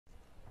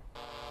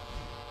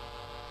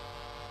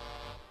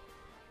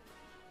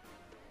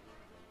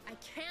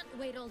can't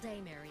wait all day,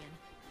 Marion.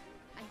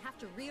 I have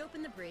to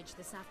reopen the bridge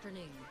this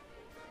afternoon.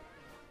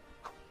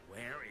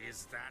 Where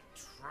is that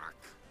truck?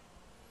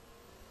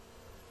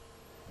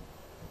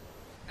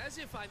 As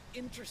if I'm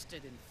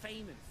interested in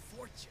fame and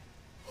fortune.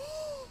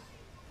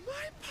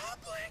 My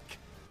public!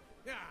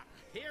 Ah,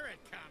 here it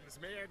comes,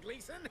 Mayor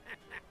Gleason.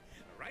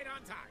 Right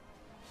on time.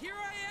 Here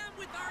I am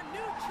with our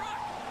new truck.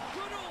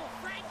 Good old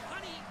Frank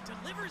Honey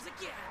delivers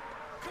again.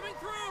 Coming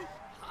through.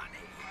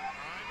 Honey.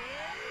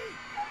 Honey!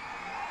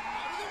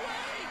 Out of the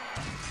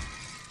way.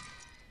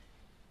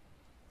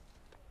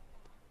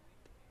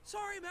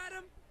 Sorry,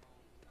 madam.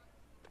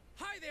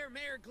 Hi there,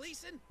 Mayor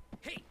Gleason.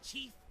 Hey,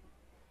 Chief.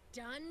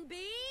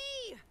 Dunby!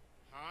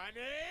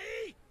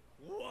 Honey!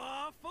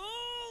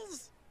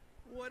 Waffles!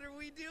 What are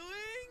we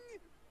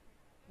doing?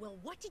 Well,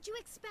 what did you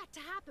expect to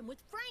happen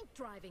with Frank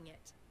driving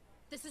it?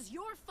 This is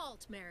your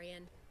fault,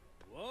 Marion.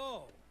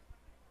 Whoa.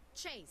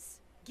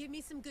 Chase, give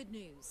me some good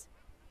news.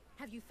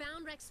 Have you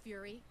found Rex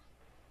Fury?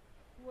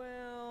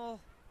 Well,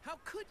 how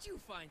could you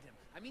find him?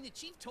 I mean, the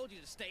chief told you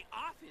to stay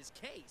off his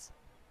case.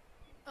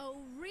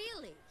 Oh,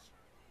 really?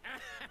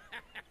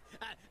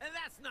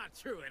 That's not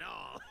true at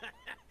all.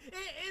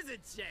 Is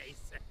it,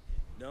 Chase?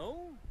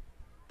 No?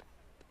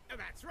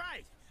 That's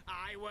right.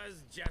 I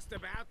was just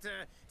about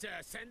to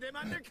send him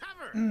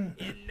undercover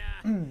in,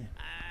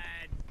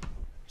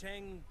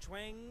 Chang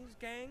Chuang's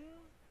gang?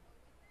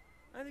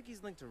 I think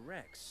he's linked to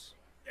Rex.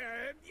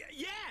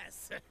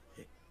 yes!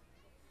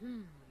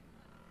 Well,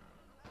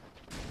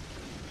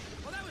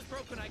 that was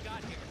broke when I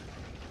got here.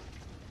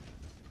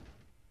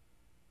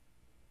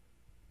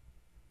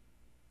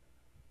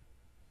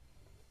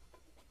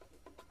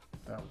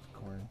 That was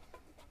corny.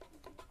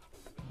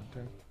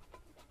 Okay.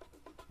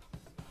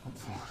 I'm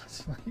falling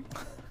asleep.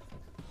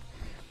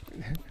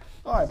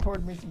 Oh, I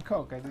poured me some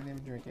Coke. I didn't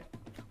even drink it.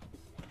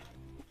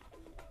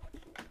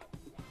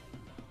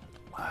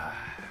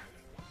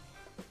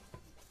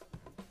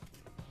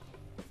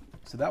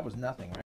 So that was nothing, right?